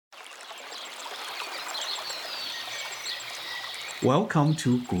Welcome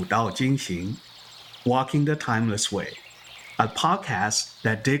to Daodejing, Walking the Timeless Way, a podcast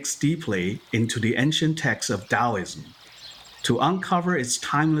that digs deeply into the ancient texts of Taoism to uncover its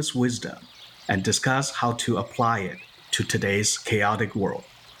timeless wisdom and discuss how to apply it to today's chaotic world.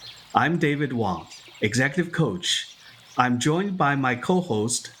 I'm David Wang, executive coach. I'm joined by my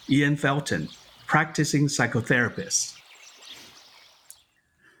co-host, Ian Felton, practicing psychotherapist.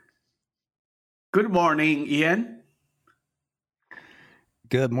 Good morning, Ian.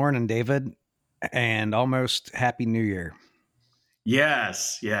 Good morning, David, and almost Happy New Year.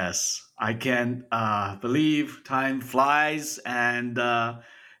 Yes. I can believe time flies, and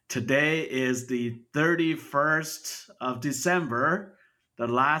today is the 31st of December, the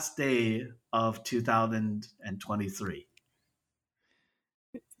last day of 2023.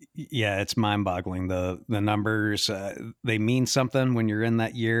 Yeah, it's mind-boggling. The numbers, they mean something when you're in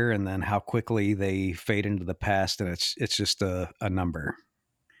that year, and then how quickly they fade into the past, and it's just a number.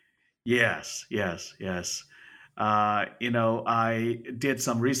 Yes. I did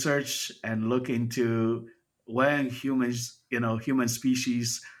some research and look into when human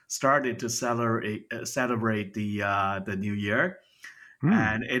species started to celebrate the new year,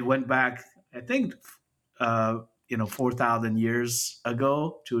 and it went back, I think, 4,000 years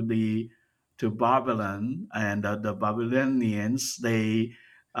ago to Babylon, and the Babylonians, they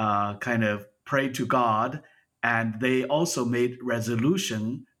kind of prayed to God, and they also made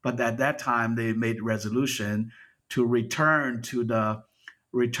resolution. But at that time, they made resolution to return to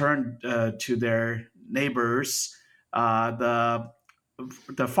their neighbors the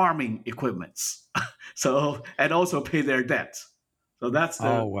farming equipments, so, and also pay their debt. So that's the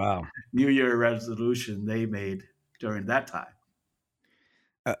Oh, wow. New Year resolution they made during that time.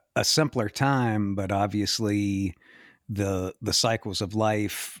 A simpler time, but obviously the cycles of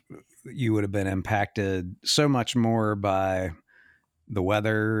life, you would have been impacted so much more by the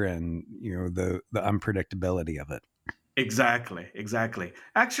weather and the unpredictability of it. Exactly.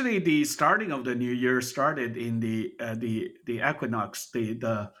 Actually, the starting of the new year started in the equinox,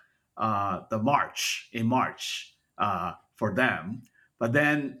 the March, in March, for them. But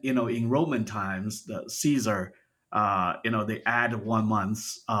then, in Roman times, the Caesar, they add 1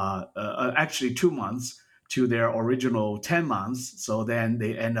 month, actually 2 months to their original 10 months. So then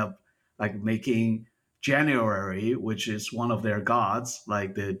they end up like making January, which is one of their gods,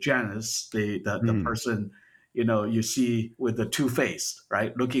 like the Janus, the person, you see with the two-faced,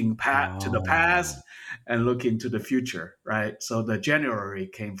 right, looking to the Oh. past and looking to the future, right? So the January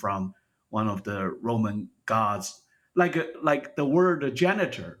came from one of the Roman gods, like the word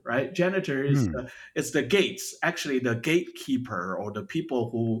janitor, right? Janitor is Hmm. it's the gates, actually the gatekeeper, or the people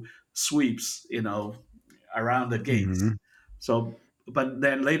who sweeps, around the gates. Hmm. So, but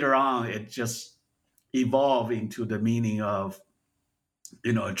then later on, it just evolved into the meaning of,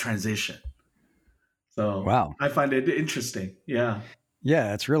 a transition. So Wow. I find it interesting. Yeah.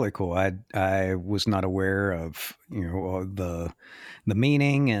 Yeah, it's really cool. I was not aware of the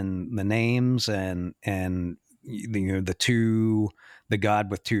meaning and the names and the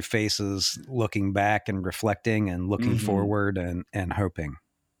God with two faces, looking back and reflecting and looking Hmm. forward and hoping.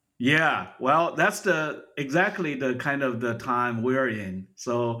 Yeah. Well, that's exactly the kind of the time we're in.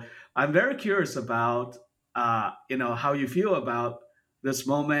 So I'm very curious about, how you feel about this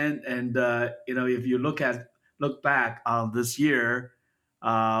moment, and if you look back on this year,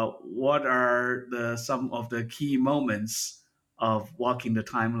 what are the some of the key moments of walking the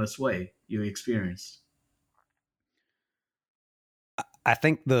timeless way you experienced? I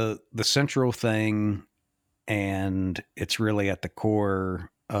think the central thing, and it's really at the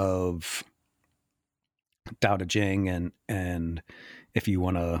core of Daodejing, and if you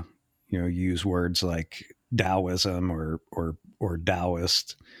want to use words like Taoism or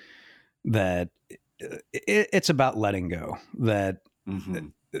Taoist, that it's about letting go. That Hmm.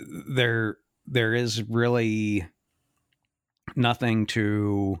 there is really nothing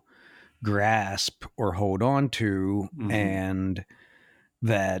to grasp or hold on to, Hmm. and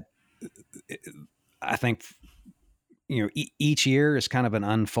that I think each year is kind of an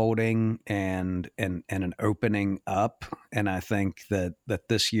unfolding and an opening up, and I think that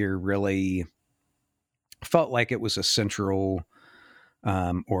this year really felt like it was a central,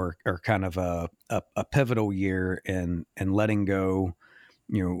 or kind of a pivotal year in letting go,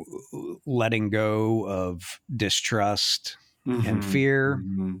 letting go of distrust and Hmm. fear.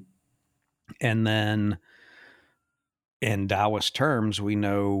 Hmm. And then in Taoist terms, we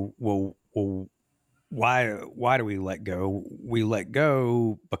know, well, why do we let go? We let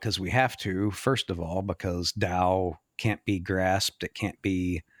go because we have to, first of all, because Tao can't be grasped, it can't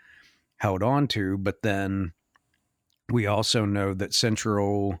be held on to. But then We also know that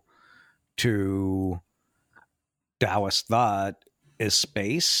central to Taoist thought is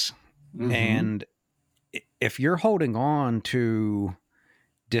space. Mm-hmm. And if you're holding on to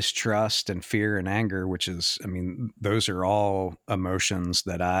distrust and fear and anger, which is, I mean, those are all emotions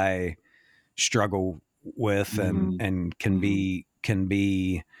that I struggle with Mm-hmm. and Mm-hmm. can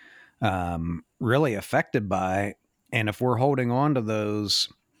be really affected by. And if we're holding on to those,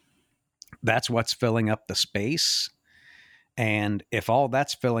 that's what's filling up the space. And if all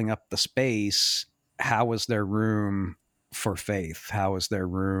that's filling up the space, how is there room for faith? How is there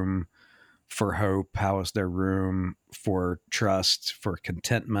room for hope? How is there room for trust, for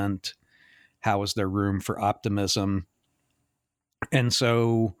contentment? How is there room for optimism? And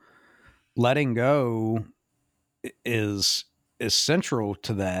so letting go is is central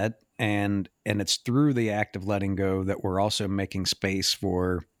to that, and it's through the act of letting go that we're also making space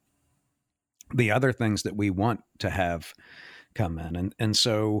for the other things that we want to have come in. And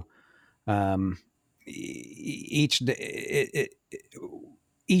so um each day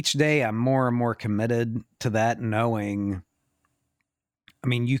each day I'm more and more committed to that, knowing, I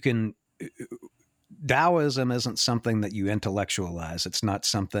mean, you can, Taoism isn't something that you intellectualize. It's not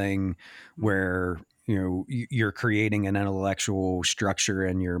something where, you know, you're creating an intellectual structure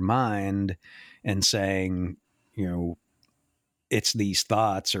in your mind and saying, you know, it's these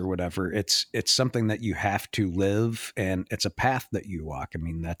thoughts or whatever. It's something that you have to live, and it's a path that you walk. I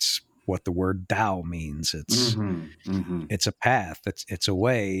mean, that's what the word Tao means. Mm-hmm. Mm-hmm. It's a path. It's a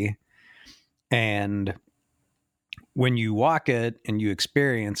way, and when you walk it and you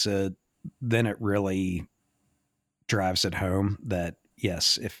experience it, then it really drives it home that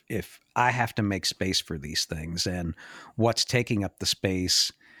yes, if I have to make space for these things, and what's taking up the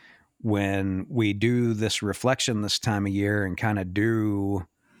space, when we do this reflection this time of year and kind of do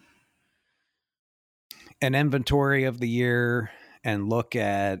an inventory of the year and look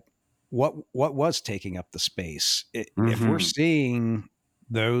at what was taking up the space. If we're Mm-hmm. seeing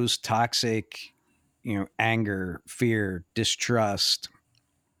those toxic, you know, anger, fear, distrust,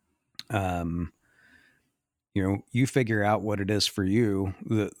 um, you know, you figure out what it is for you.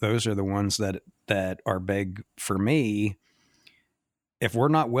 Those are the ones that are big for me. If we're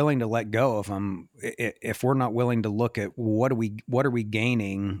not willing to let go of them, if we're not willing to look at what are we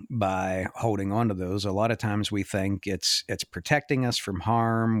gaining by holding on to those, a lot of times we think it's protecting us from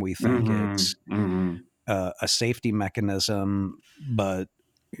harm. We think Mm-hmm. it's Mm-hmm. a safety mechanism, but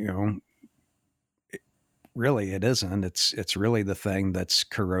you know, really it isn't. It's really the thing that's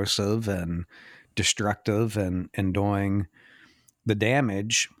corrosive and destructive and doing the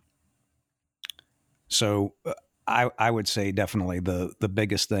damage. So I would say definitely the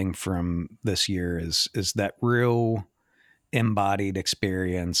biggest thing from this year is that real embodied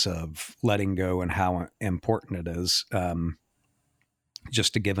experience of letting go and how important it is.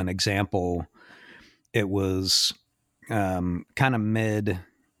 Just to give an example, it was kind of mid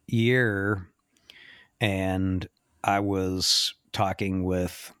year, and I was talking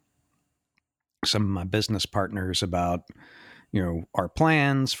with some of my business partners about, you know, our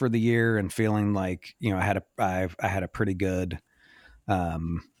plans for the year, and feeling like, you know, I had a pretty good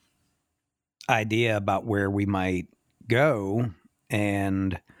um, idea about where we might go,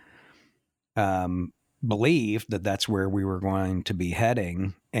 and um, believed that that's where we were going to be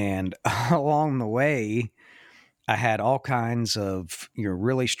heading. And along the way, I had all kinds of, you know,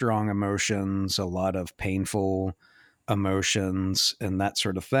 really strong emotions, a lot of painful emotions, and that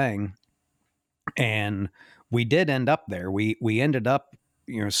sort of thing. And we did end up there. We ended up,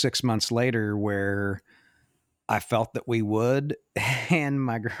 you know, 6 months later where I felt that we would. And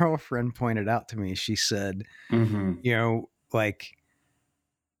my girlfriend pointed out to me, she said, Mm-hmm. you know, like,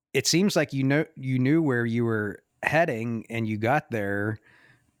 it seems like, you knew where you were heading and you got there.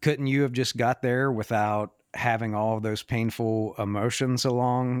 Couldn't you have just got there without having all of those painful emotions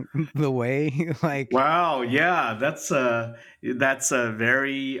along the way? Like, Wow, yeah, that's a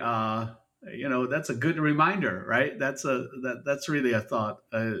very that's a good reminder, right? That's really a thought,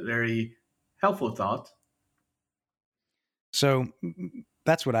 a very helpful thought. so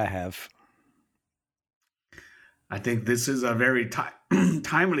that's what I have. I think this is a very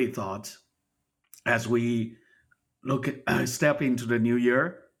timely thought as we look at step into the new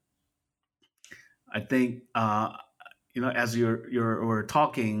year. I think as you're were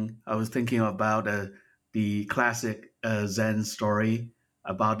talking, I was thinking about the classic Zen story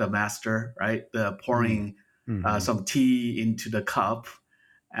about the master, right? The Mm. pouring Hmm. some tea into the cup,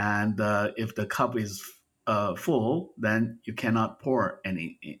 and if the cup is full, then you cannot pour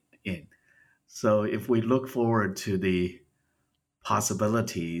any in. So if we look forward to the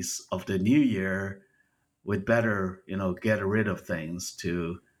possibilities of the new year, we'd better, get rid of things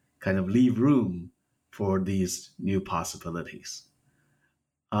to kind of leave room for these new possibilities.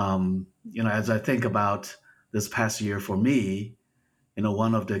 As I think about this past year for me,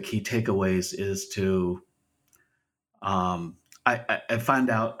 one of the key takeaways is to I found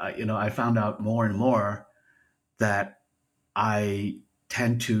out I found out more and more that I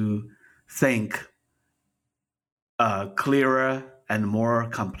tend to think clearer and more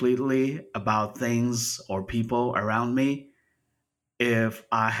completely about things or people around me if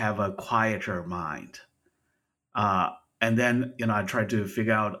I have a quieter mind. And then, I try to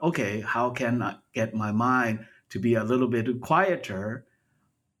figure out, okay, how can I get my mind to be a little bit quieter?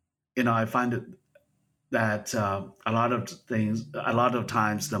 I find that a lot of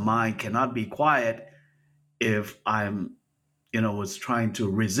times, the mind cannot be quiet if I'm, was trying to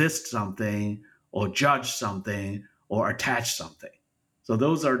resist something or judge something or attach something. So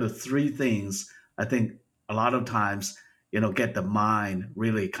those are the three things I think a lot of times, get the mind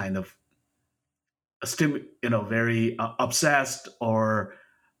really kind of very obsessed or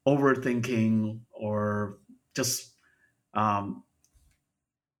overthinking or just um,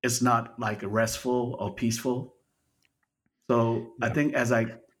 it's not like restful or peaceful. So I Yeah. think as I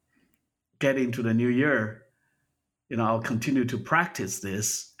get into the new year, I'll continue to practice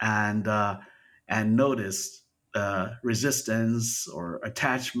this and notice resistance or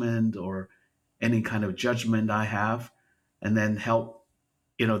attachment or any kind of judgment I have, and then help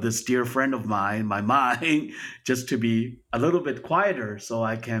this dear friend of mine, my mind, just to be a little bit quieter so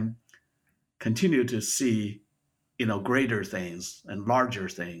I can continue to see greater things and larger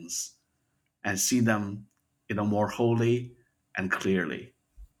things and see them more wholly and clearly.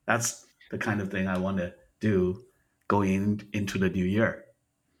 That's the kind of thing I want to do going into the new year.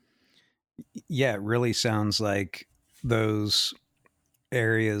 Yeah, it really sounds like those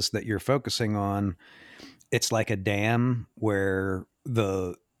areas that you're focusing on, it's like a dam where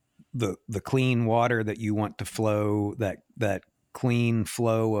the clean water that you want to flow, that clean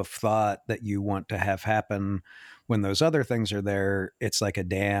flow of thought that you want to have happen, when those other things are there, it's like a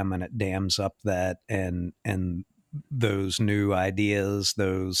dam, and it dams up that, and those new ideas,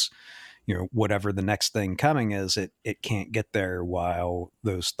 those, whatever the next thing coming is, it can't get there while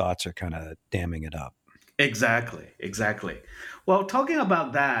those thoughts are kind of damming it up. Exactly, exactly. Well, talking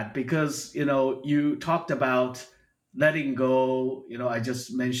about that, because you talked about letting go. I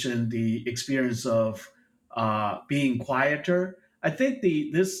just mentioned the experience of being quieter. I think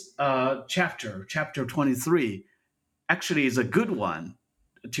this chapter 23, actually is a good one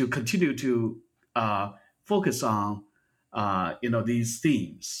to continue to uh, focus on. These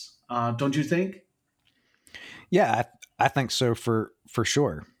themes. Don't you think? Yeah, I think so, for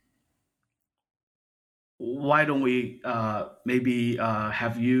sure. Why don't we maybe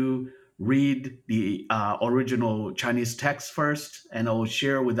have you read the original Chinese text first, and I'll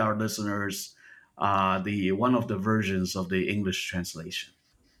share with our listeners the one of the versions of the English translation.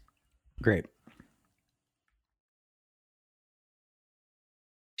 Great.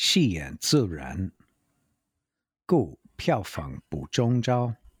 戏演自然，故票房不中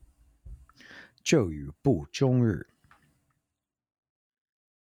招，就与不中日。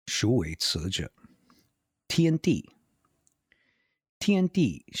孰为此者？天地。天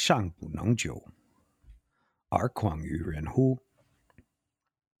地尚不能久，而况于人乎？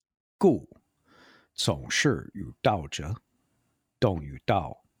故从事与道者，动于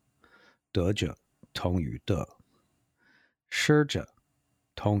道，德者同于德，失者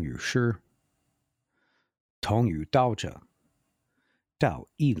同于失。同于道者，道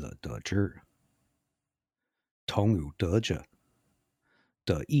亦乐得之；同于德者，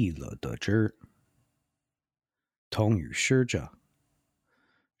德亦乐得之；同于失者，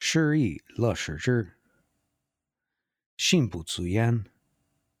失亦乐失之。信不足焉，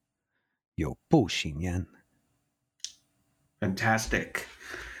有不行焉。Fantastic.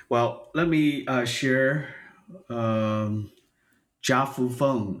 Well, let me share Jia Fu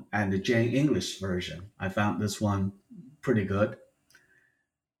Feng and the Jane English version. I found this one pretty good.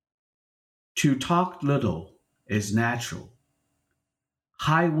 To talk little is natural.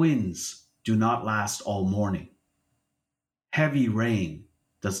 High winds do not last all morning. Heavy rain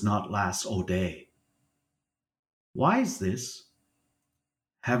does not last all day. Why is this?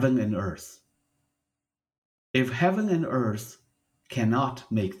 Heaven and earth. If heaven and earth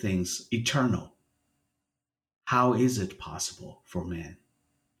cannot make things eternal, how is it possible for man?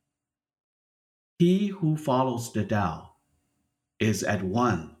 He who follows the Tao is at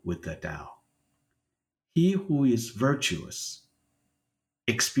one with the Tao. He who is virtuous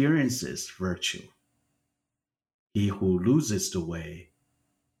experiences virtue. He who loses the way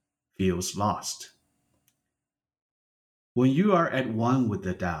feels lost. When you are at one with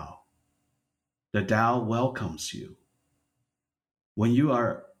the Tao welcomes you. When you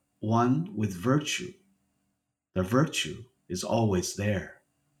are one with virtue, the virtue is always there.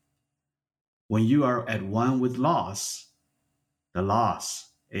 When you are at one with loss, the loss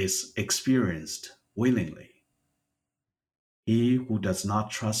is experienced willingly. He who does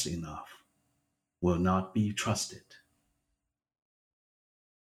not trust enough will not be trusted.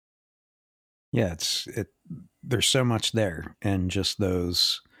 Yeah, there's so much there in just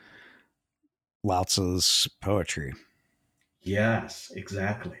those Lao Tzu's poetry. Yes,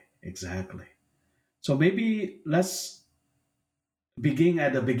 exactly, exactly. So maybe let's begin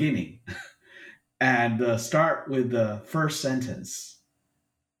at the beginning and start with the first sentence.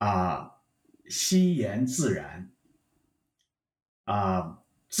 西言自然. Uh,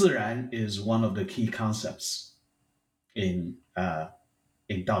 自然 is one of the key concepts in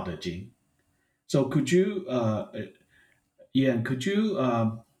Daodejing. So could you, Ian, could you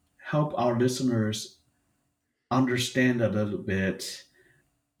help our listeners understand a little bit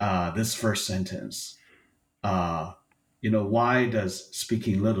this first sentence? Uh, why does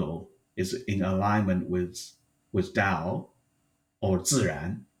speaking little is in alignment with Dao or 自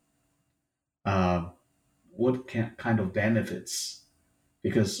然? Uh, what kind of benefits?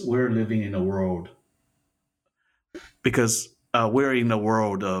 Because we're in a world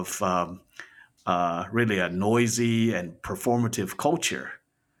of really a noisy and performative culture,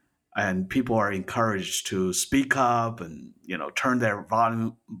 and people are encouraged to speak up and turn their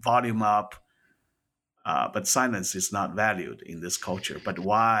volume up. But silence is not valued in this culture. But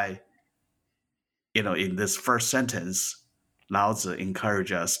why, in this first sentence, Lao Tzu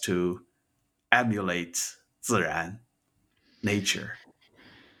encourage us to emulate 自然, nature,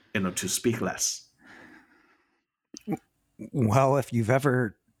 to speak less. Well, if you've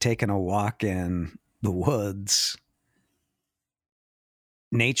ever taken a walk in the woods,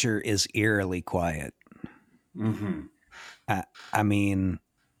 nature is eerily quiet. Mm-hmm. I mean,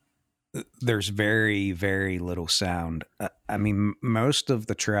 there's very, very little sound. I mean, most of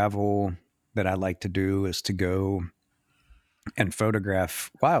the travel that I like to do is to go and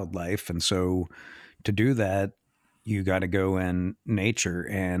photograph wildlife. And so to do that, you got to go in nature.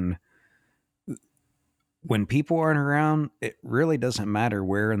 And when people aren't around, it really doesn't matter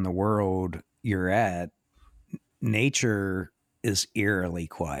where in the world you're at. Nature is eerily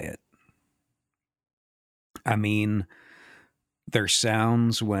quiet. I mean, there's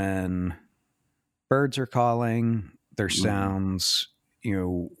sounds when birds are calling, there's Mm-hmm. sounds,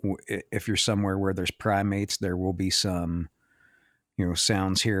 if you're somewhere where there's primates, there will be some,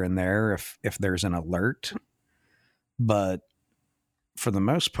 sounds here and there if there's an alert. But for the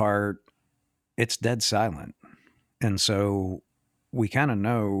most part, it's dead silent. And so we kind of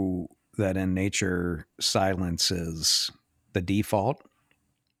know that in nature, silence is the default.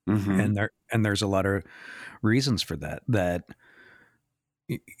 Mm-hmm. And there's a lot of reasons for that. That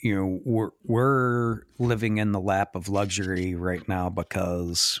we're living in the lap of luxury right now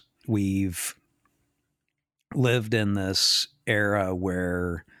because we've lived in this era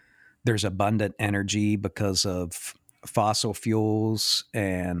where there's abundant energy because of fossil fuels,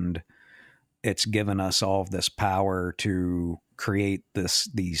 and it's given us all of this power to create this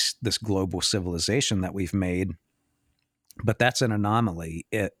global civilization that we've made. But that's an anomaly.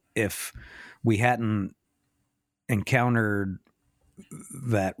 If we hadn't encountered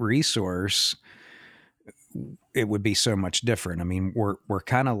that resource, it would be so much different. I mean, we're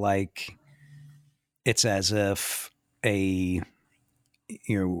kind of like, it's as if a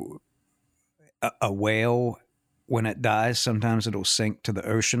you know a whale, when it dies, sometimes it'll sink to the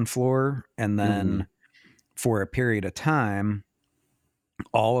ocean floor, and Mm-hmm. then for a period of time,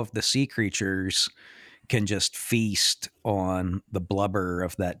 all of the sea creatures can just feast on the blubber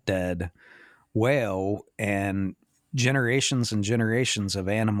of that dead whale, and generations and generations of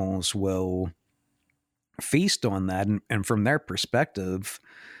animals will feast on that. And from their perspective,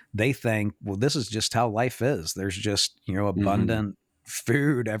 they think, well, this is just how life is. There's just, Mm-hmm. abundant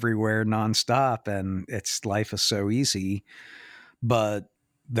food everywhere nonstop, and life is so easy. But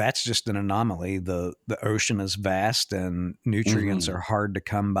that's just an anomaly. The ocean is vast and nutrients Mm-hmm. are hard to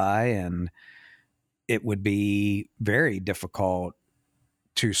come by, and it would be very difficult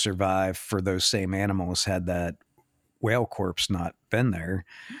to survive for those same animals had that whale corpse not been there.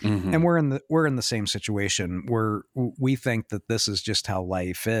 And Mm-hmm. we're in the same situation where we think that this is just how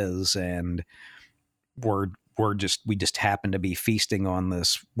life is, and we're we just happen to be feasting on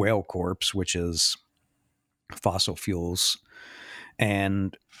this whale corpse, which is fossil fuels.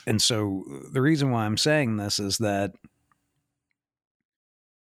 And so the reason why I'm saying this is that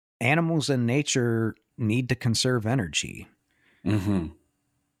animals in nature need to conserve energy. Hmm.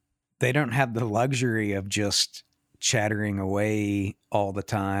 They don't have the luxury of just chattering away all the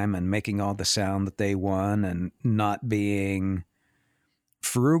time and making all the sound that they want and not being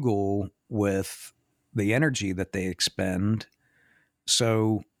frugal with the energy that they expend.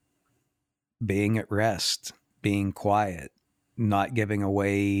 So being at rest, being quiet, not giving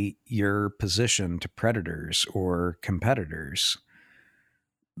away your position to predators or competitors,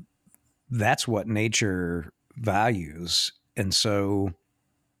 that's what nature values. And so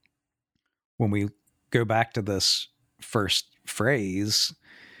when we go back to this first phrase,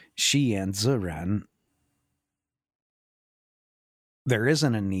 Shi and Ziren, there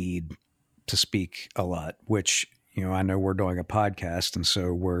isn't a need to speak a lot, which, I know we're doing a podcast and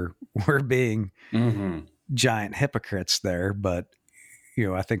so we're being Hmm. giant hypocrites there, but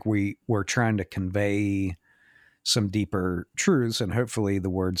I think we're trying to convey some deeper truths, and hopefully the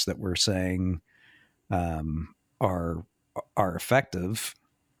words that we're saying um, are are effective.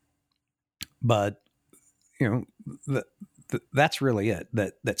 But you know, that's really it.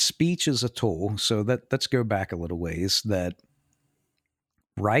 That speech is a tool. So let's go back a little ways. That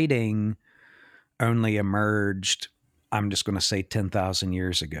writing only emerged, I'm just going to say 10,000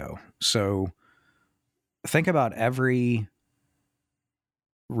 years ago. So think about every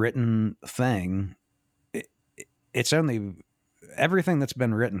written thing. It's only everything that's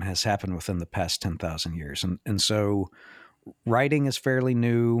been written has happened within the past 10,000 years. And so writing is fairly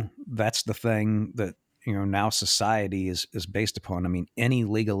new. That's the thing that, now society is based upon. I mean, any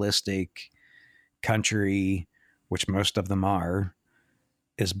legalistic country, which most of them are,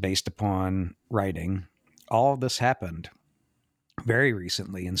 is based upon writing. All of this happened very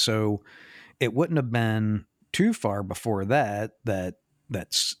recently. And so it wouldn't have been too far before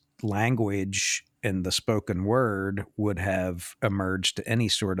that's language and the spoken word would have emerged to any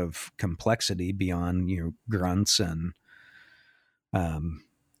sort of complexity beyond grunts and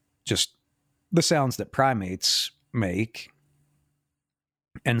just the sounds that primates make.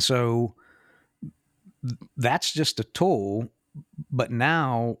 And so that's just a tool, but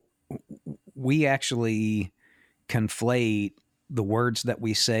now we actually conflate the words that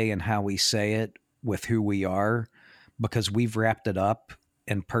we say and how we say it with who we are because we've wrapped it up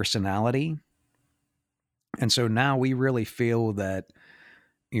in personality. And so now we really feel that,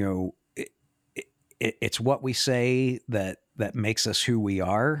 you know, it's what we say that makes us who we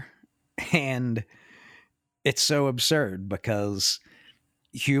are. And it's so absurd because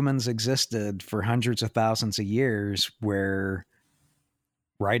humans existed for hundreds of thousands of years where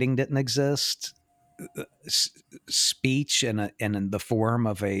writing didn't exist, speech in the form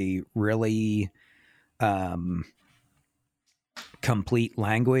of a really um, complete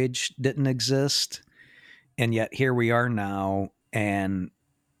language didn't exist. And yet here we are now, and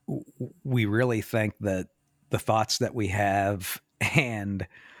we really think that the thoughts that we have and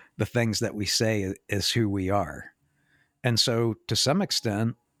the things that we say is who we are. And so, to some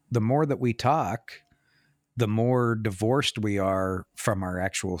extent, the more that we talk, the more divorced we are from our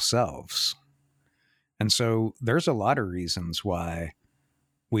actual selves. And so, there's a lot of reasons why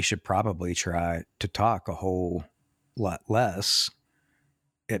we should probably try to talk a whole lot less.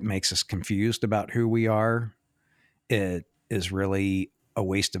 It makes us confused about who we are. It is really a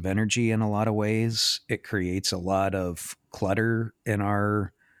waste of energy in a lot of ways. It creates a lot of clutter in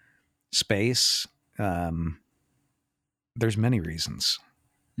our space. There's many reasons.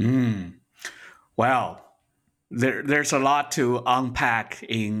 Mm. Well, there's a lot to unpack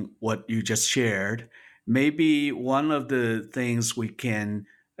in what you just shared. Maybe one of the things we can,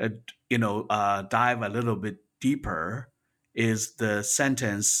 dive a little bit deeper is the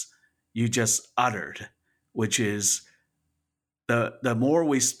sentence you just uttered, which is the more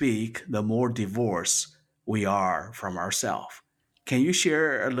we speak, the more divorced we are from ourselves. Can you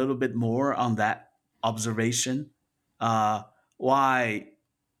share a little bit more on that observation? Uh, why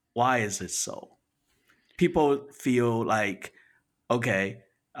why is it so? People feel like, okay,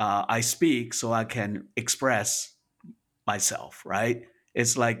 I speak so I can express myself, right?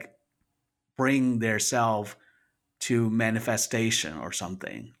 It's like bring their self to manifestation or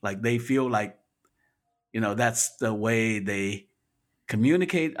something. Like they feel like, that's the way they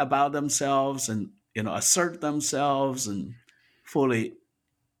communicate about themselves and, assert themselves and fully,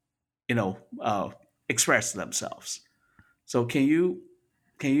 you know, uh, express themselves. So can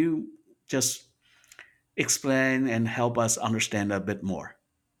you just explain and help us understand a bit more?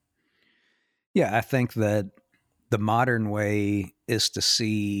 Yeah, I think that the modern way is to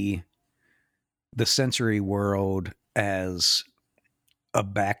see the sensory world as a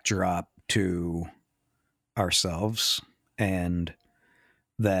backdrop to ourselves, and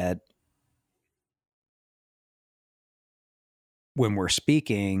that when we're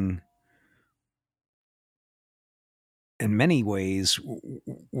speaking, in many ways,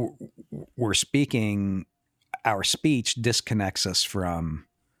 we're speaking, our speech disconnects us from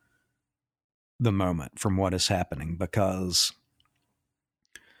the moment, from what is happening, because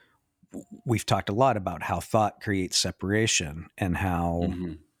we've talked a lot about how thought creates separation and how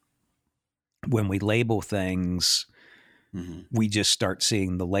Mm-hmm. when we label things, Mm-hmm. we just start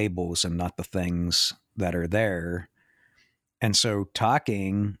seeing the labels and not the things that are there. And so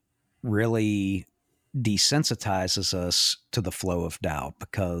talking really desensitizes us to the flow of Tao,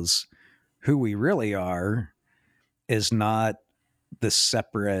 because who we really are is not this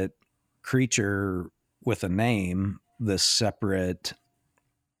separate creature with a name, this separate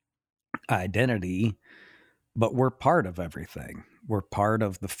identity, but we're part of everything. We're part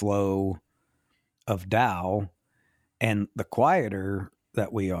of the flow of Tao. And the quieter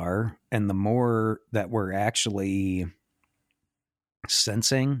that we are, and the more that we're actually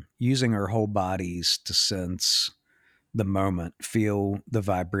sensing, using our whole bodies to sense the moment, feel the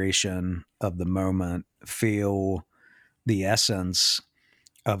vibration of the moment, feel the essence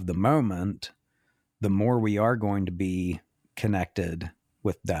of the moment, the more we are going to be connected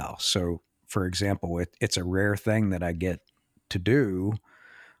with Tao. So, for example, it's a rare thing that I get to do,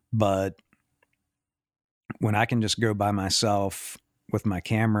 but when I can just go by myself with my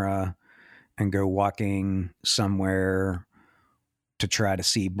camera and go walking somewhere to try to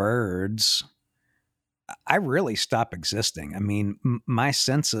see birds, I really stop existing. I mean, my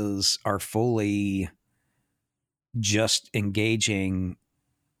senses are fully just engaging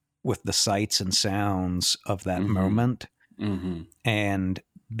with the sights and sounds of that Mm-hmm. moment. Mm-hmm. And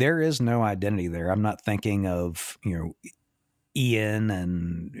there is no identity there. I'm not thinking of, Ian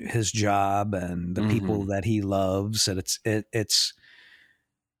and his job and the people Mm-hmm. that he loves. And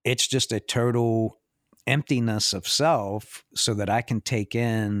it's just a total emptiness of self, so that I can take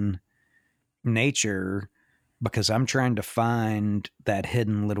in nature, because I'm trying to find that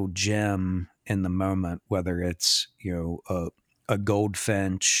hidden little gem in the moment, whether it's, a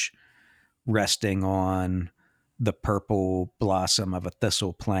goldfinch resting on the purple blossom of a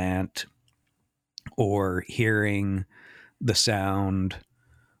thistle plant, or hearing the sound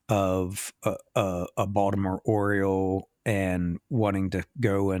of a Baltimore Oriole and wanting to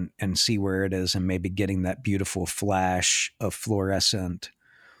go and see where it is, and maybe getting that beautiful flash of fluorescent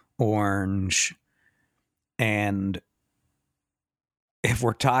orange. And if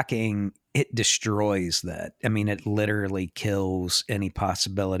we're talking, it destroys that. I mean, it literally kills any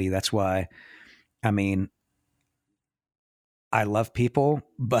possibility. That's why, I mean, I love people,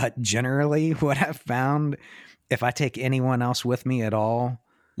 but generally, what I've found, if I take anyone else with me at all,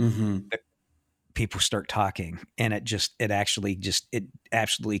 Mm-hmm. people start talking, and it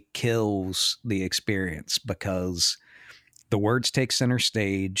actually kills the experience, because the words take center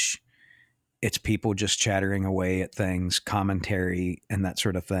stage. It's people just chattering away at things, commentary and that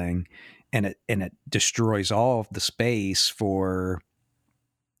sort of thing. And it destroys all of the space for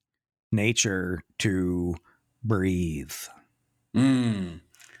nature to breathe. Mm.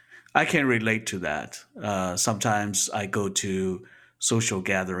 I can relate to that. Sometimes I go to social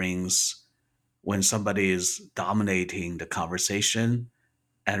gatherings when somebody is dominating the conversation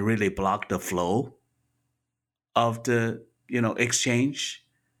and really block the flow of the exchange.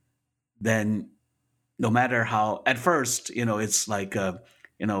 Then no matter how at first it's like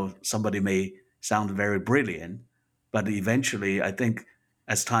somebody may sound very brilliant, but eventually I think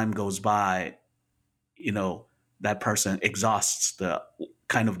as time goes by, you know that person exhausts the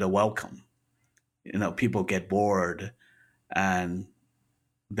kind of the welcome. People get bored, and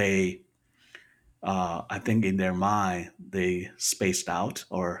they I think in their mind they spaced out,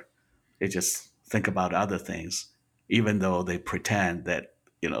 or they just think about other things, even though they pretend that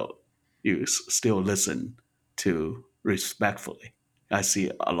you know you still listen to respectfully. I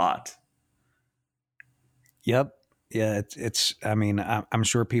see a lot. Yep. Yeah, I mean, I'm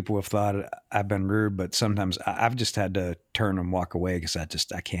sure people have thought I've been rude, but sometimes I've just had to turn and walk away, because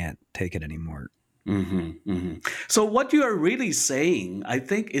I can't take it anymore. Hmm. Hmm. So what you are really saying, I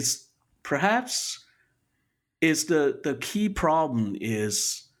think, is perhaps is the key problem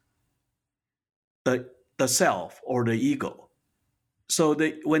is the self or the ego. So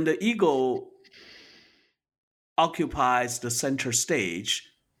when the ego occupies the center stage,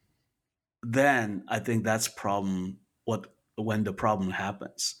 then I think that's problem what when the problem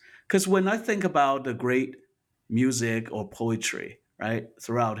happens. Because when I think about the great music or poetry, right,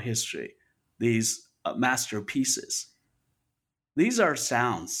 throughout history, these masterpieces, these are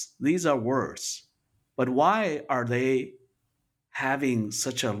sounds, these are words, but why are they having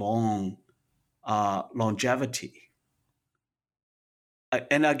such a long longevity?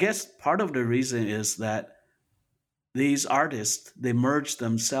 And I guess part of the reason is that these artists, they merge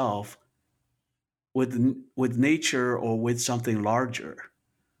themselves with nature or with something larger.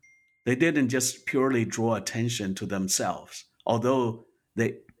 They didn't just purely draw attention to themselves, although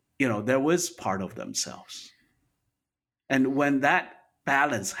they, there was part of themselves. And when that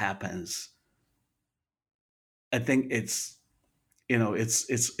balance happens, I think it's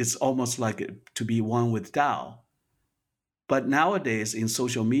almost like to be one with Tao. But nowadays in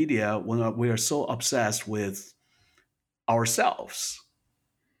social media, when we are so obsessed with ourselves,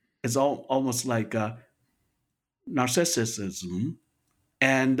 it's almost like narcissism,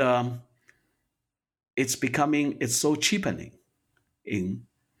 and it's so cheapening, in,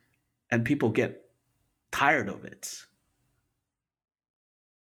 and people get tired of it.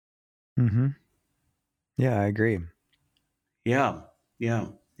 Mm-hmm. Yeah, I agree. Yeah, yeah,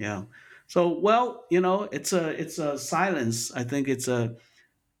 yeah. So, well, it's a silence. I think it's a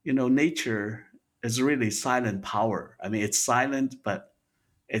nature is really silent power. I mean, it's silent, but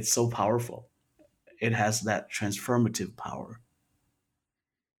it's so powerful. It has that transformative power.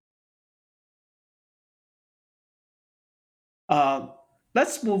 Uh,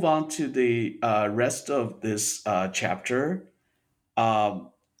 let's move on to the rest of this chapter.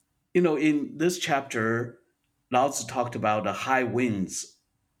 Um, in this chapter, Lao Tzu talked about the high winds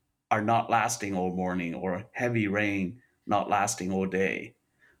are not lasting all morning, or heavy rain not lasting all day.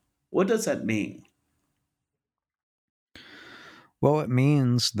 What does that mean? Well, it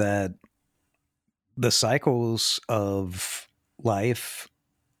means that the cycles of life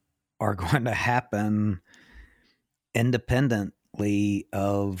are going to happen independently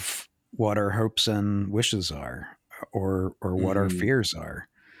of what our hopes and wishes are, or what our Hmm. fears are.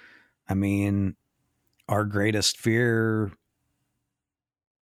 I mean, our greatest fear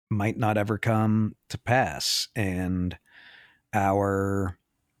might not ever come to pass, and our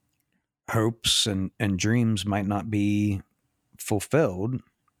hopes and dreams might not be fulfilled.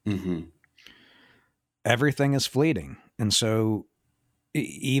 Hmm. Everything is fleeting. And so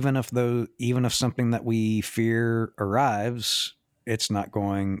even if something that we fear arrives,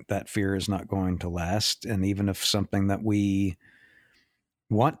 that fear is not going to last. And even if something that we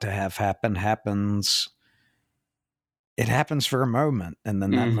want to have happens, it happens for a moment, and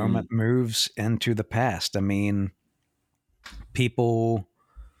then that moment Hmm. moves into the past. I mean, people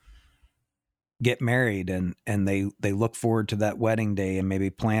get married, and they look forward to that wedding day and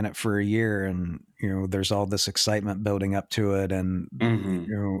maybe plan it for a year, and there's all this excitement building up to it, and Hmm.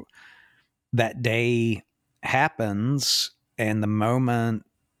 that day happens, and the moment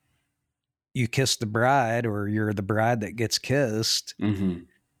you kiss the bride, or you're the bride that gets kissed, Hmm.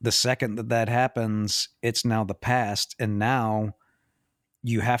 the second that happens, it's now the past, and now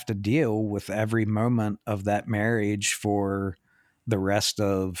you have to deal with every moment of that marriage for the rest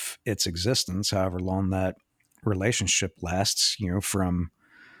of its existence, however long that relationship lasts, from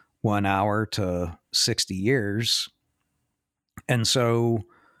 1 hour to 60 years. And so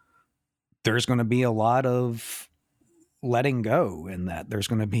there's going to be a lot of letting go in that. There's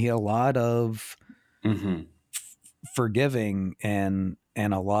going to be a lot of Hmm. forgiving, and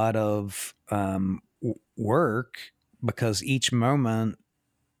a lot of work, because each moment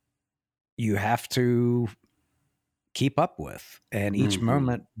you have to keep up with, and each Hmm.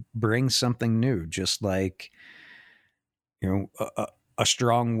 moment brings something new, just like a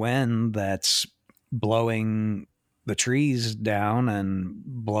strong wind that's blowing the trees down and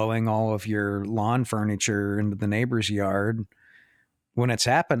blowing all of your lawn furniture into the neighbor's yard. When it's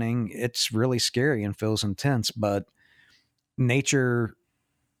happening, it's really scary and feels intense, but nature,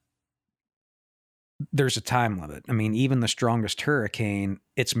 there's a time limit. I mean, even the strongest hurricane,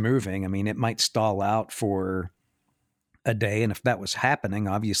 it's moving. I mean, it might stall out for a day, and if that was happening,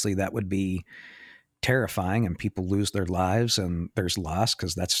 obviously that would be terrifying, and people lose their lives and there's loss,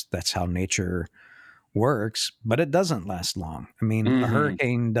 because that's how nature works. But it doesn't last long. I mean, a Hmm.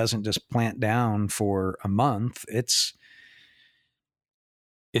 hurricane doesn't just plant down for a month. It's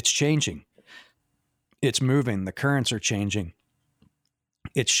changing, it's moving, the currents are changing,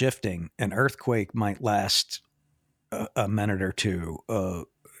 it's shifting. An earthquake might last a minute or two.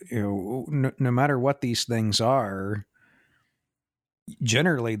 No matter what these things are,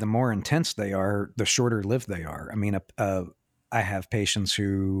 generally, the more intense they are, the shorter lived they are. I mean, I have patients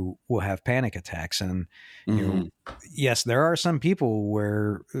who will have panic attacks, and you know, Hmm. yes, there are some people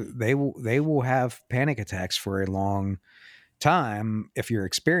where they will have panic attacks for a long time. If you're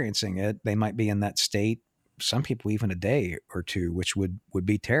experiencing it, they might be in that state. Some people even a day or two, which would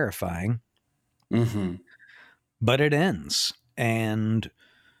be terrifying. Hmm. But it ends, and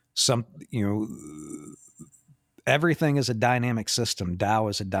some everything is a dynamic system. Tao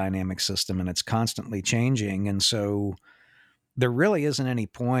is a dynamic system, and it's constantly changing. And so there really isn't any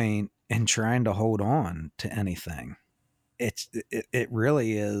point in trying to hold on to anything. It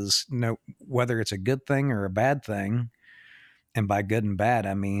really is no, whether it's a good thing or a bad thing. And by good and bad,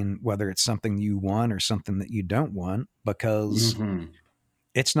 I mean whether it's something you want or something that you don't want, because Hmm.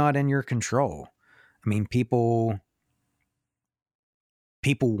 it's not in your control. I mean, people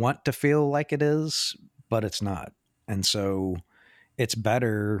want to feel like it is, but it's not. And so it's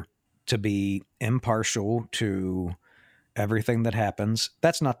better to be impartial to everything that happens.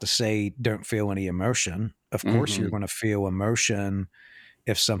 That's not to say don't feel any emotion. Of course, you're Hmm. going to feel emotion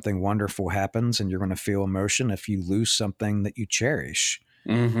if something wonderful happens, and you're going to feel emotion if you lose something that you cherish.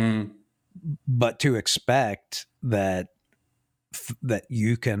 Hmm. But to expect that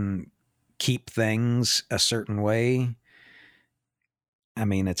you can keep things a certain way, I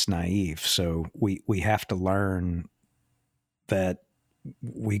mean, it's naive. So we have to learn that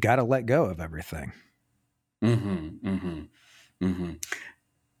we got to let go of everything. Hmm. Hmm. Hmm.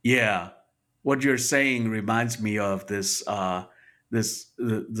 Yeah, what you're saying reminds me of this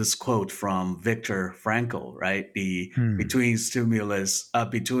quote from Viktor Frankl, right? The Hmm. between stimulus,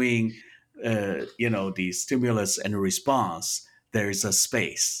 between the stimulus and response, there is a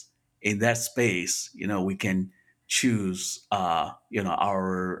space. In that space, we can choose,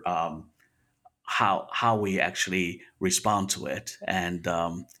 our how we actually respond to it, and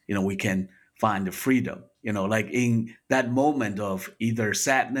we can find the freedom, like in that moment of either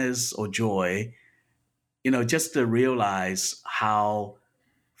sadness or joy, just to realize how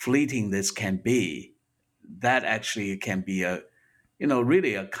fleeting this can be. That actually can be a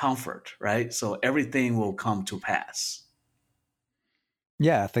really a comfort, right? So everything will come to pass.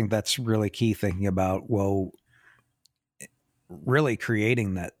 Yeah, I think that's really key, thinking about, well, really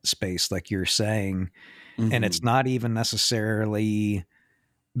creating that space, like you're saying. And it's Hmm. not even necessarily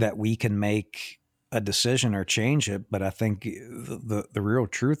that we can make a decision or change it. But I think the real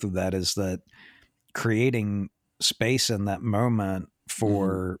truth of that is that creating space in that moment Hmm.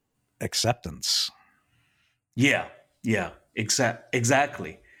 for acceptance. Yeah, yeah,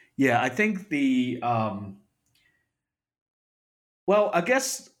 exactly. Yeah, I think well, I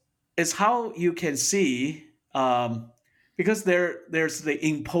guess it's how you can see, because there's the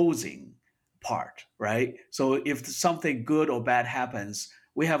imposing part, right? So if something good or bad happens,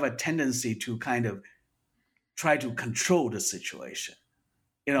 we have a tendency to kind of try to control the situation.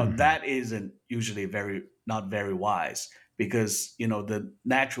 Hmm. That isn't usually very not very wise, because the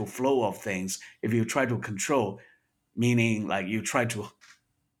natural flow of things, if you try to control, meaning like you try to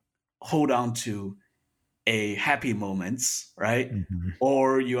hold on to a happy moments, right? Hmm.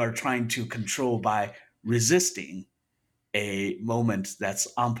 Or you are trying to control by resisting a moment that's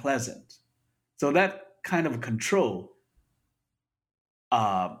unpleasant. So that kind of control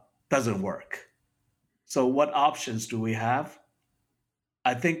uh, doesn't work. So what options do we have?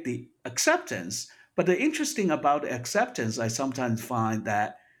 I think the acceptance. But the interesting about acceptance, I sometimes find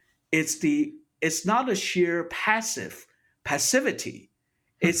that it's not a sheer passivity.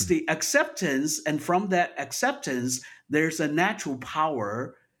 It's Hmm. the acceptance, and from that acceptance, there's a natural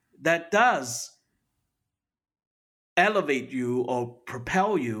power that does elevate you or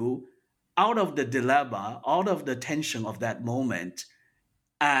propel you out of the dilemma, out of the tension of that moment,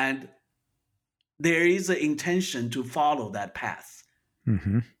 and there is an intention to follow that path,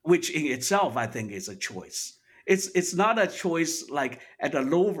 Hmm. which in itself I think is a choice. It's not a choice like at a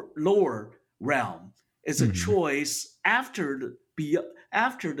lower realm. It's a Hmm. choice after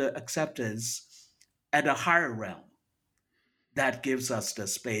the acceptance at a higher realm that gives us the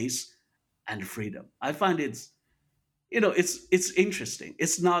space and freedom. I find it's interesting.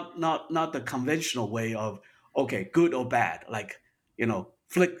 It's not the conventional way of, okay, good or bad, like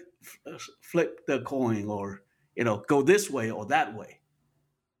flip the coin, or go this way or that way.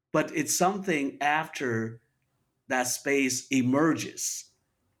 But it's something after that space emerges,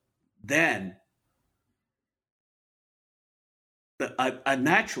 then a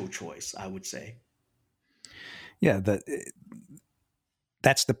natural choice, I would say. Yeah,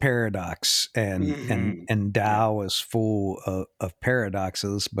 that's the paradox, Hmm. and Yeah. Tao is full of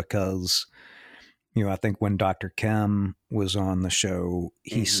paradoxes, because I think when Dr. Kim was on the show,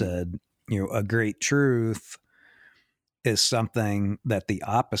 he Hmm. said, a great truth is something that the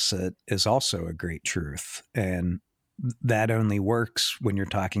opposite is also a great truth. And that only works when you're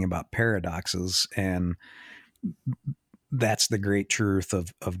talking about paradoxes. And that's the great truth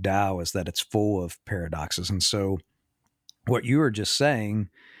of Tao, is that it's full of paradoxes. And so what you were just saying,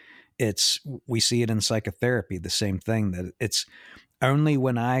 we see it in psychotherapy, the same thing, that it's only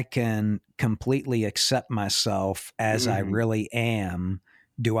when I can completely accept myself as I Hmm. really am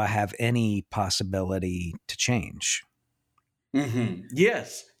do I have any possibility to change. Hmm.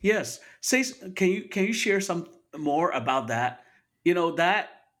 Yes, yes. Can you share some more about that? That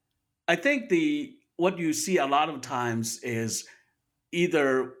I think the what you see a lot of times is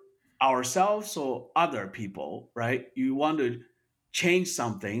either ourselves or other people, right? You want to change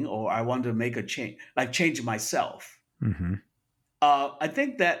something, or I want to make a change, like change myself. Mm-hmm. I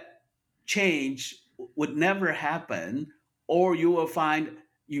think that change would never happen, or you will find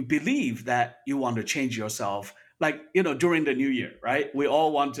you believe that you want to change yourself. Like, during the new year, right? We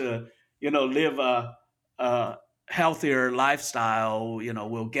all want to, live a healthier lifestyle.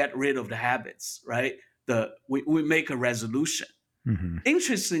 We'll get rid of the habits, right? We make a resolution. Mm-hmm.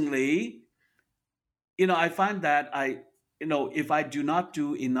 Interestingly, I find that if I do not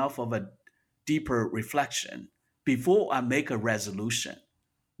do enough of a deeper reflection before I make a resolution,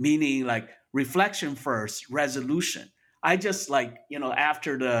 meaning like reflection first, resolution. I just, like,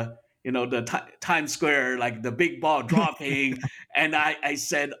 after the Times Square, like the big ball dropping, and I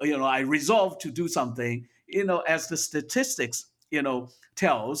said, I resolved to do something. As the statistics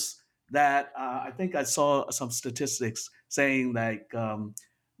tells that, I think I saw some statistics saying like,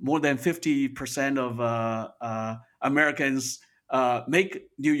 more than 50% of Americans make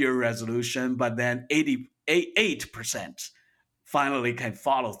New Year resolution, but then 88% finally can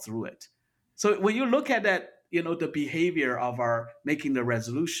follow through it. So when you look at that, the behavior of our making the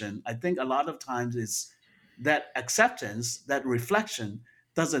resolution, I think a lot of times is that acceptance, that reflection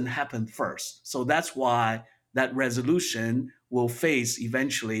doesn't happen first. So that's why that resolution will face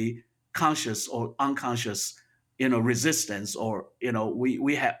eventually conscious or unconscious, resistance, or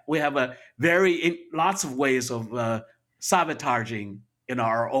we have a lots of ways of sabotaging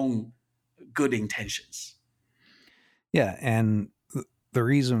our own good intentions. Yeah, and the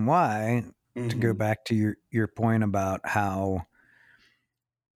reason why, to go Hmm. back to your point about how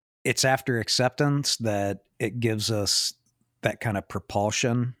it's after acceptance that it gives us that kind of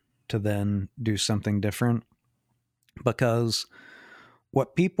propulsion to then do something different, because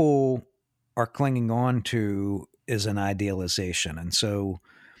what people are clinging on to is an idealization. And so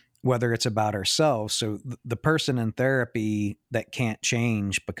whether it's about ourselves, so the person in therapy that can't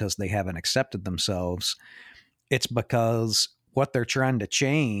change because they haven't accepted themselves, it's because what they're trying to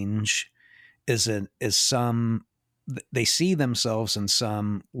change is some, they see themselves in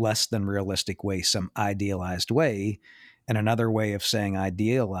some less than realistic way, some idealized way. And another way of saying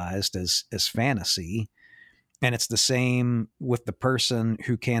idealized is fantasy. And it's the same with the person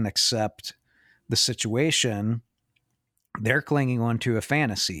who can't accept the situation. They're clinging on to a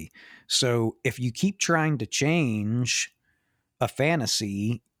fantasy. So if you keep trying to change a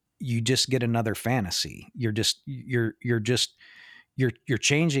fantasy, you just get another fantasy. You're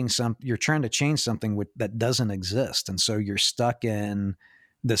changing you're trying to change something that doesn't exist. And so you're stuck in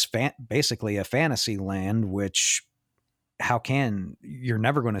this basically a fantasy land, which you're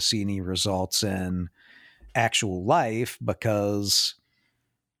never going to see any results in actual life because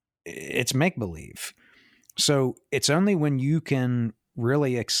it's make believe. So it's only when you can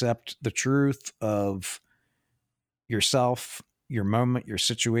really accept the truth of yourself, your moment, your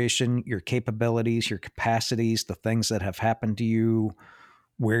situation, your capabilities, your capacities, the things that have happened to you,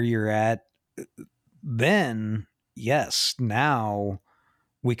 where you're at, then yes, now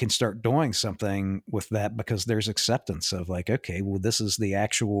we can start doing something with that, because there's acceptance of like, okay, well, this is the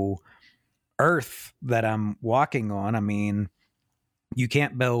actual earth that I'm walking on. I mean, you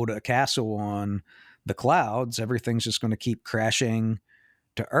can't build a castle on the clouds. Everything's just going to keep crashing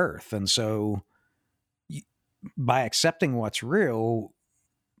to earth. And so by accepting what's real,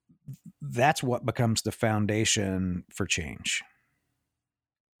 that's what becomes the foundation for change.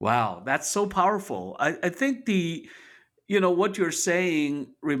 Wow, that's so powerful. I think what you're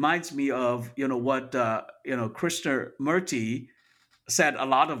saying reminds me of, what, Krishnamurti said a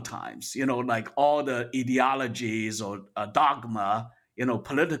lot of times, like all the ideologies or dogma,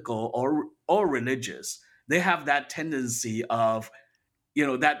 political or religious, they have that tendency of,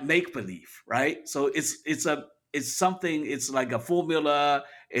 that make believe, right? So it's something, it's like a formula,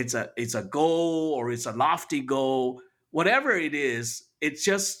 it's a goal, or it's a lofty goal, whatever it is. It's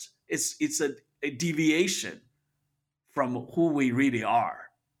a deviation from who we really are.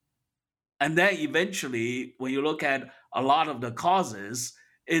 And then eventually, when you look at a lot of the causes,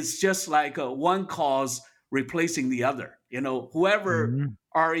 it's just like one cause replacing the other. Whoever Mhm.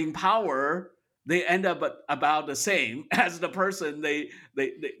 are in power, they end up about the same as the person they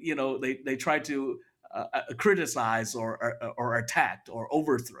try to criticize, or attack or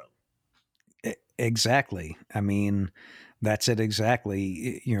overthrow. Exactly. I mean, That's it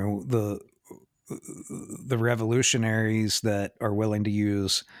exactly. You know, the revolutionaries that are willing to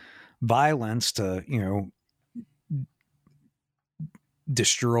use violence to, you know,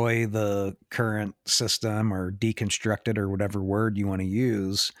 destroy the current system or deconstruct it or whatever word you want to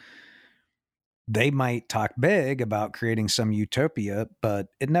use, they might talk big about creating some utopia, but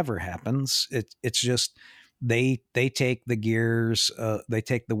it never happens. It's just they take the gears, they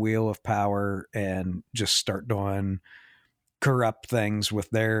take the wheel of power and just start doing corrupt things with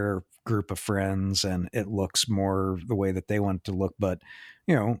their group of friends, and it looks more the way that they want it to look. But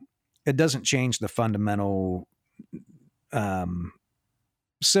you know, it doesn't change the fundamental um,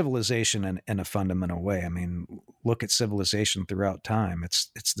 civilization in a fundamental way. I mean, look at civilization throughout time. It's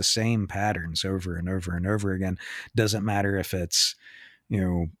the same patterns over and over and over again. Doesn't matter if it's, you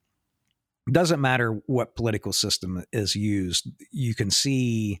know, doesn't matter what political system is used. You can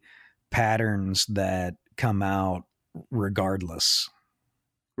see patterns that come out regardless.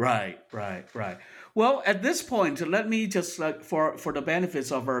 Right, right, right. Well, at this point, let me just like for the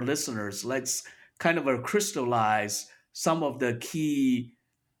benefits of our listeners, let's kind of crystallize some of the key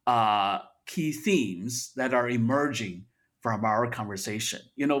themes that are emerging from our conversation.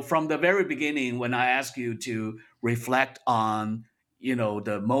 You know, from the very beginning, when I asked you to reflect on, you know,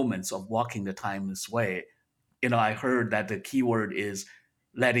 the moments of walking the timeless way, you know, I heard that the keyword is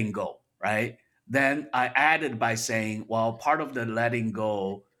letting go, right? Then I added by saying, well, part of the letting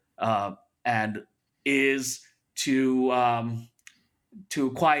go uh, and is to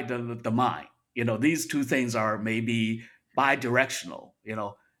quiet the mind. You know, these two things are maybe bi-directional. You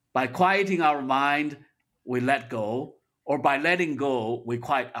know, by quieting our mind, we let go, or by letting go, we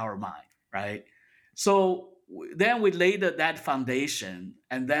quiet our mind, right? So then we laid that foundation,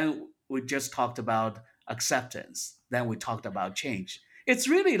 and then we just talked about acceptance. Then we talked about change. It's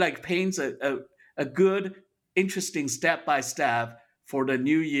really like paints a good, interesting step by step for the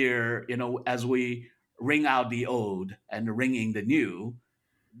new year, you know, as we ring out the old and ring in the new,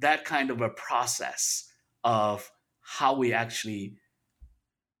 that kind of a process of how we actually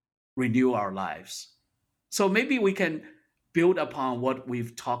renew our lives. So maybe we can build upon what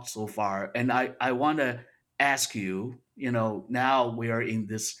we've talked so far. And I want to ask you, you know, now we are in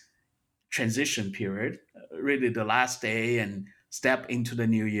this transition period, really the last day and step into the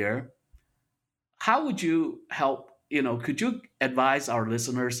new year. How would you help? You know, could you advise our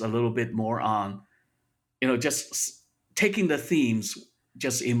listeners a little bit more on, you know, just taking the themes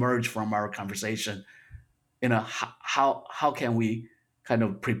just emerge from our conversation, you know, how can we kind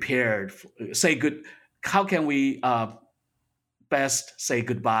of prepared say good, how can we best say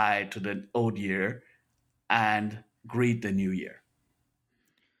goodbye to the old year and greet the new year?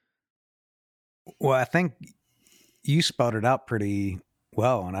 Well, I think you spelled it out pretty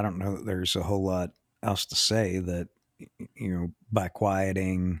well, and I don't know that there's a whole lot else to say. That, you know, by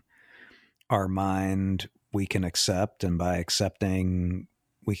quieting our mind, we can accept, and by accepting,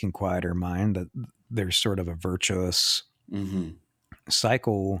 we can quiet our mind. That there's sort of a virtuous Mm-hmm.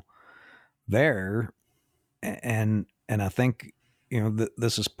 cycle there, and I think, you know,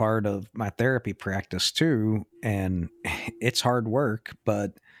 this is part of my therapy practice too, and it's hard work,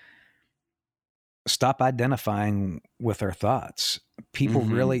 but stop identifying with our thoughts.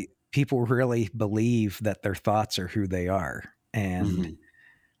 Mm-hmm. People really believe that their thoughts are who they are. And Mm-hmm.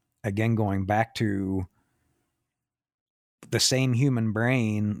 again, going back to the same human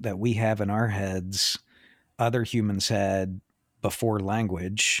brain that we have in our heads, other humans had before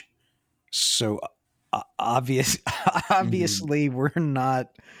language. So obvious Mm-hmm. obviously we're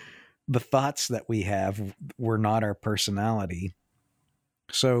not the thoughts that we have, we're not our personality.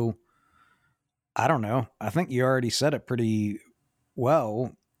 So I don't know. I think you already said it pretty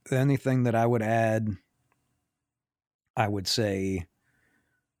well. The only thing that I would add, I would say,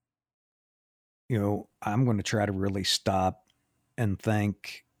 you know, I'm going to try to really stop and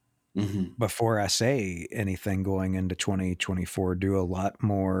think Mm-hmm. before I say anything going into 2024. Do a lot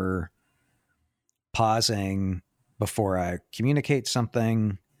more pausing before I communicate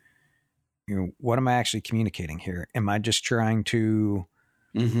something. You know, what am I actually communicating here? Am I just trying to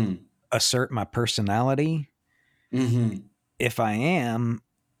Mm-hmm. assert my personality? Mm-hmm. If I am,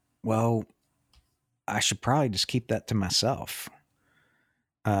 well, I should probably just keep that to myself.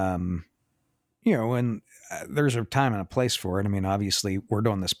 Um, you know, and there's a time and a place for it. I mean, obviously, we're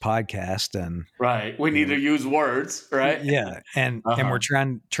doing this podcast, and Right, we you need to know, use words, right? yeah, and we're Uh-huh.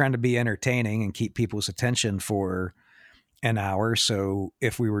 trying to be entertaining and keep people's attention for an hour. So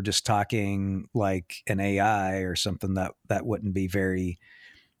if we were just talking like an AI or something, that wouldn't be very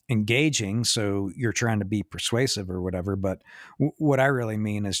engaging. So you're trying to be persuasive or whatever. But what I really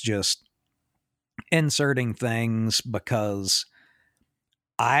mean is just inserting things because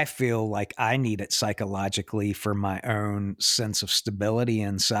I feel like I need it psychologically for my own sense of stability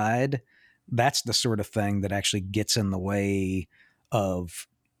inside. That's the sort of thing that actually gets in the way of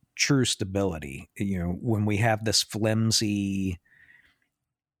true stability. You know, when we have this flimsy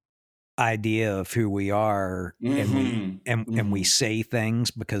idea of who we are and we Mm-hmm. and we Mm-hmm. say things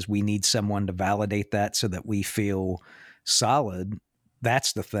because we need someone to validate that so that we feel solid,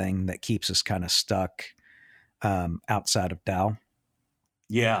 that's the thing that keeps us kind of stuck outside of Tao.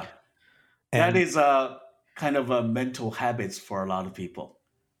 Yeah. That And is a kind of a mental habits for a lot of people.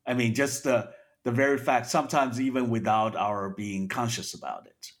 I mean, just the very fact, sometimes even without our being conscious about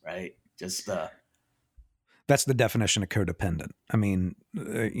it, right? Just that's the definition of codependent. I mean,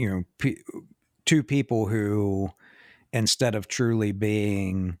 two people who, instead of truly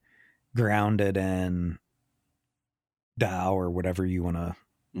being grounded in Tao or whatever you want to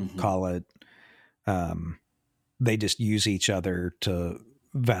mhm. call it, um, they just use each other to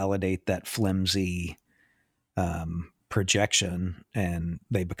validate that flimsy projection, and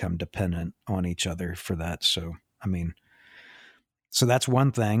they become dependent on each other for that. So, I mean, so that's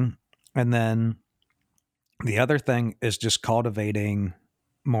one thing. And then the other thing is just cultivating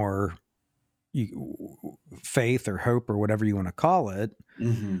more faith or hope or whatever you want to call it,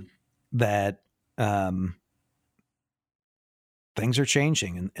 Mhm. that um, things are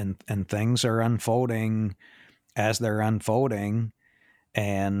changing and things are unfolding as they're unfolding.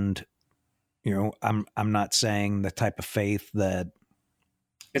 And I'm not saying the type of faith that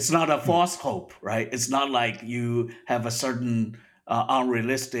It's not a false hope, right? It's not like you have a certain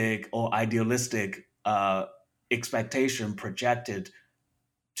unrealistic or idealistic expectation projected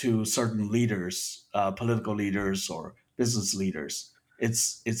to certain leaders, political leaders or business leaders.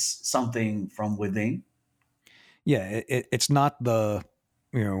 It's something from within. yeah, it's not the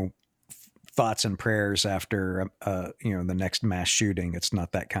you know thoughts and prayers after the next mass shooting. It's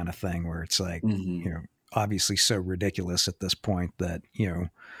not that kind of thing where it's like Hmm. obviously so ridiculous at this point that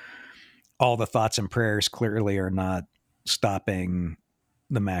all the thoughts and prayers clearly are not stopping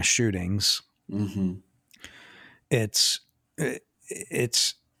the mass shootings. Hmm. It's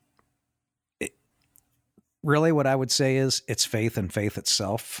it's it, really what I would say is it's faith and faith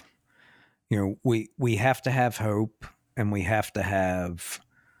itself. We have to have hope and we have to have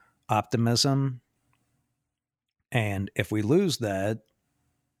optimism, and if we lose that,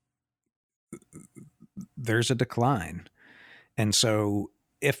 there's a decline. And so,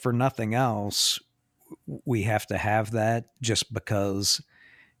 if for nothing else, we have to have that just because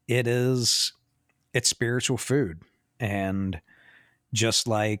it is it's spiritual food. And just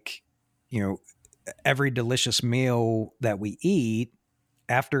like, you know, every delicious meal that we eat,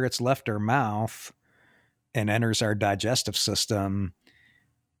 after it's left our mouth and enters our digestive system,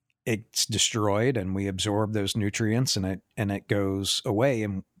 it's destroyed and we absorb those nutrients and it goes away,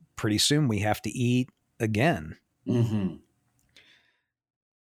 and pretty soon we have to eat again. Hmm.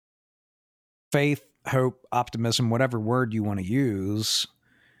 Faith, hope, optimism, whatever word you want to use,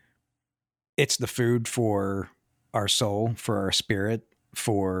 it's the food for our soul, for our spirit,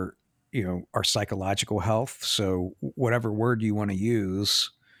 for our psychological health. So whatever word you want to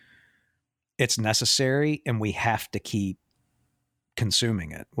use, it's necessary, and we have to keep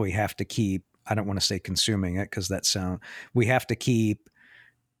consuming it. We have to keep, I don't want to say consuming it because we have to keep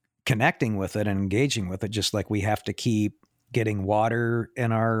connecting with it and engaging with it, just like we have to keep getting water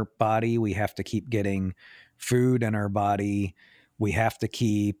in our body. We have to keep getting food in our body. We have to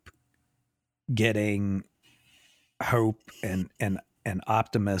keep getting hope and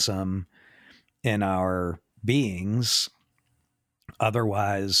optimism in our beings.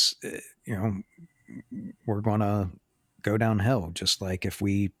 Otherwise, we're going to go downhill. Just like if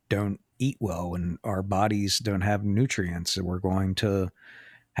we don't eat well and our bodies don't have nutrients, we're going to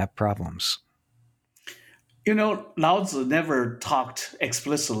have problems. You know, Lao Tzu never talked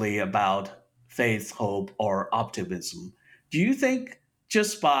explicitly about faith, hope, or optimism. Do you think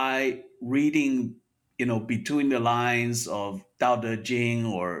just by reading, between the lines of Daodejing,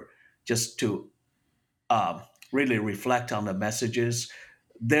 or just to uh, really reflect on the messages,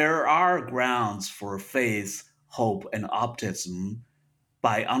 there are grounds for faith, hope, and optimism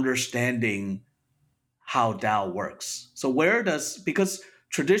by understanding how Tao works. So where does, because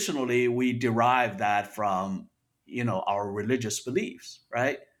traditionally we derive that from our religious beliefs,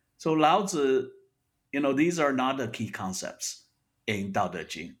 right? So Lao Tzu, these are not the key concepts in Tao Te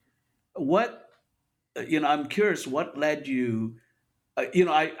Ching. What I'm curious, what led you?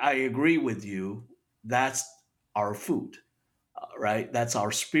 I agree with you. That's our food, right? That's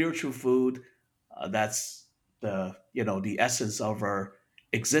our spiritual food. That's the essence of our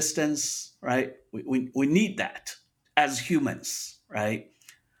existence, right? We need that as humans, right?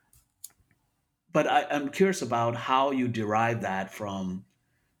 But I'm curious about how you derive that from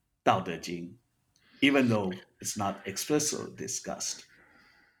Daodejing, even though it's not explicitly discussed.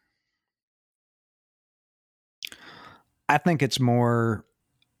 I think it's more,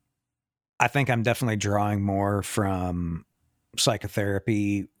 I think I'm definitely drawing more from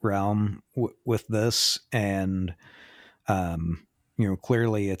psychotherapy realm with this. And,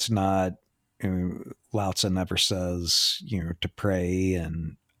 clearly it's not, Lao Tzu never says, to pray.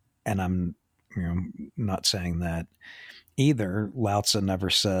 And I'm, not saying that either. Lao Tzu never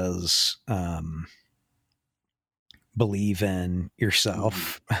says, believe in Hmm.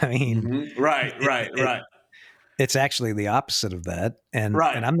 yourself. I mean, Hmm. Right, it, right, it, right, it's actually the opposite of that. And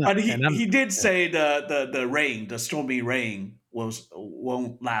right. I'm not, But and I'm, he did yeah. say the rain, the stormy rain,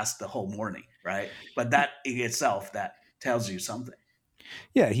 won't last the whole morning, right? But that in itself that tells you something.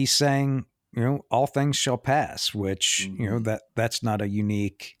 Yeah, he's saying, all things shall pass, which, Hmm. that's not a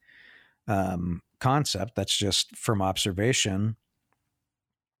unique concept. That's just from observation.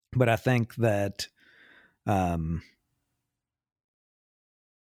 But I think that um,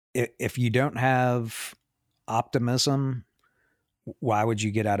 if you don't have optimism, why would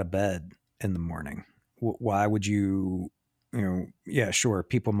you get out of bed in the morning? Why would you, yeah, sure,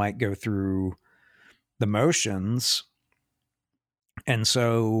 people might go through the motions. And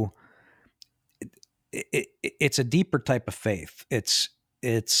so it's a deeper type of faith. It's,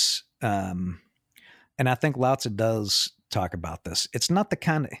 and I think Lao Tzu does talk about this. It's not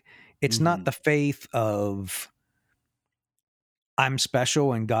Hmm. the faith of I'm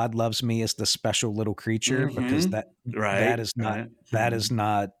special and God loves me as the special little creature, because Hmm. that Right, is not, right. that Hmm. is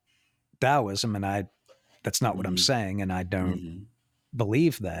not Taoism. And that's not what I'm Hmm. saying. And I don't Hmm.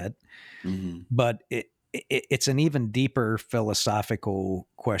 believe that, Hmm. but it's an even deeper philosophical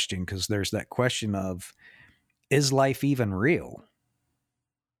question, because there's that question of, is life even real?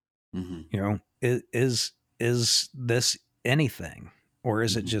 Hmm. Is this anything, or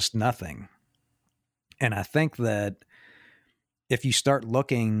is it Hmm. just nothing? And I think that if you start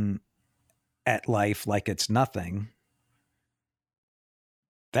looking at life like it's nothing,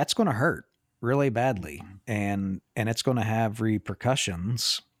 that's going to hurt really badly, and it's going to have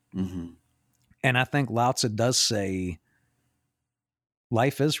repercussions. Hmm. And I think Lao Tzu does say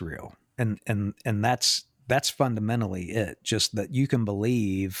life is real, and that's fundamentally it. Just that you can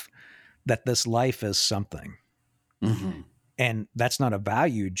believe that this life is something, Hmm. and that's not a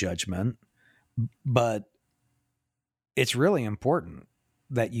value judgment, but it's really important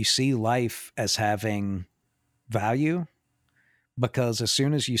that you see life as having value, because as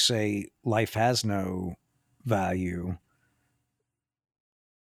soon as you say life has no value,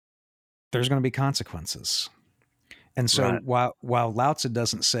 there's going to be consequences. And so Right. while Lao Tzu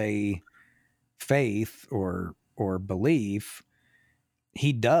doesn't say faith or belief,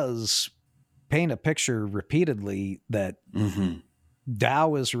 he does paint a picture repeatedly that Hmm.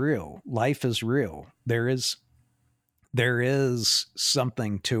 Tao is real, life is real. There is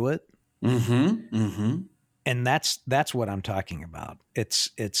something to it, Hmm. Hmm. and that's what I'm talking about. It's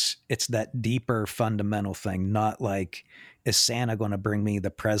that deeper fundamental thing, not like, is Santa going to bring me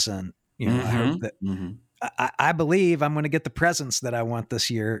the present? I hope Hmm. that Hmm. I believe I'm going to get the presents that I want this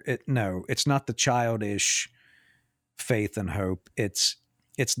year. No, it's not the childish faith and hope. It's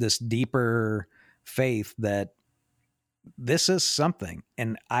this deeper faith that this is something,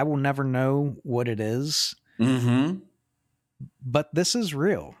 and I will never know what it is, Hmm. but this is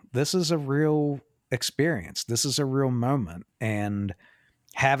real. This is a real experience. This is a real moment, and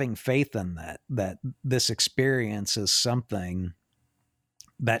having faith in that this experience is something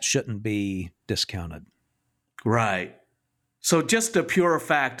that shouldn't be discounted. Right. So just the pure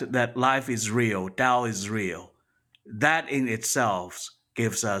fact that life is real, Tao is real, that in itself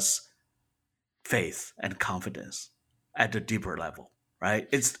gives us faith and confidence at a deeper level, right?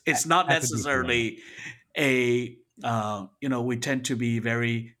 It's not At the deeper level. necessarily a we tend to be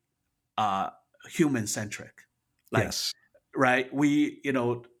very uh, human centric, like, Yes. right? We,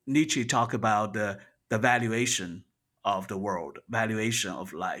 Nietzsche talk about the valuation of the world, valuation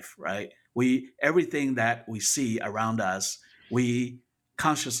of life, right? We everything that we see around us, we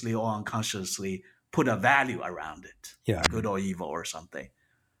consciously or unconsciously put a value around it, Yeah. good or evil or something.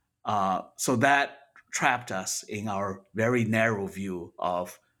 So that trapped us in our very narrow view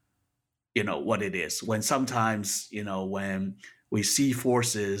of what it is. When sometimes when we see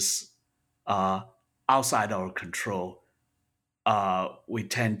forces uh, outside our control, we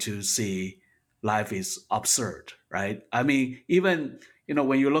tend to see life is absurd, right? I mean, even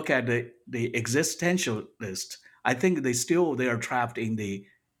when you look at the existentialist I think they are trapped in the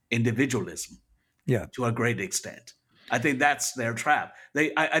individualism Yeah. to a great extent. I think that's their trap.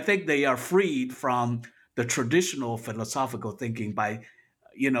 I think they are freed from the traditional philosophical thinking by,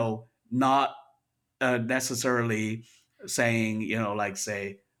 not necessarily saying, like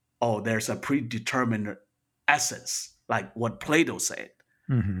say, oh, there's a predetermined essence, like what Plato said.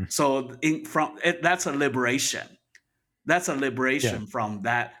 Mm-hmm. So that's a liberation. That's a Yeah. liberation from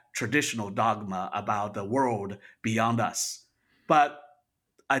that traditional dogma about the world beyond us. But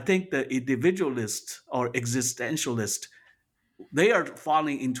I think the individualist or existentialist, they are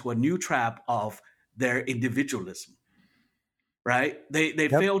falling into a new trap of their individualism, right? They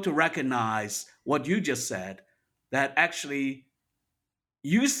Yep. fail to recognize what you just said, that actually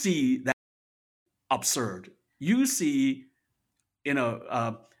you see that absurd. You see, you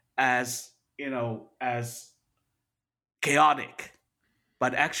know, as as chaotic,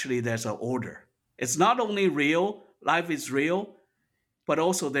 but actually there's an order. It's not only real, life is real, but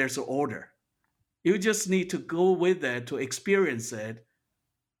also there's an order. You just need to go with it to experience it,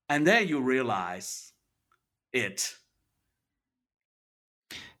 and then you realize it.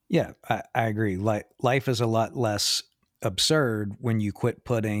 Yeah, I agree. Life is a lot less absurd when you quit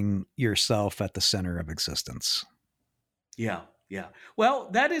putting yourself at the center of existence. Yeah, yeah. Well,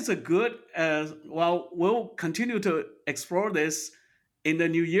 that is a good. Well, we'll continue to explore this in the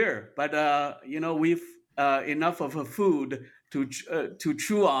new year. But we've enough of a food to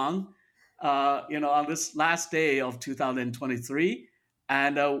chew on. On this last day of 2023,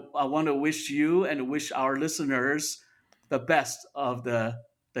 and I want to wish you and wish our listeners the best of the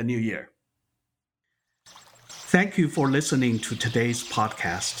new year. Thank you for listening to today's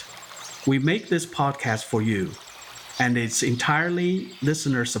podcast. We make this podcast for you, and it's entirely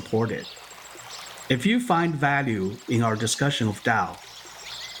listener supported. If you find value in our discussion of Tao,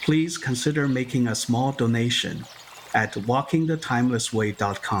 please consider making a small donation at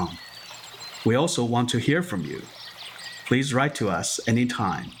walkingthetimelessway.com. We also want to hear from you. Please write to us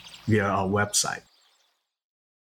anytime via our website.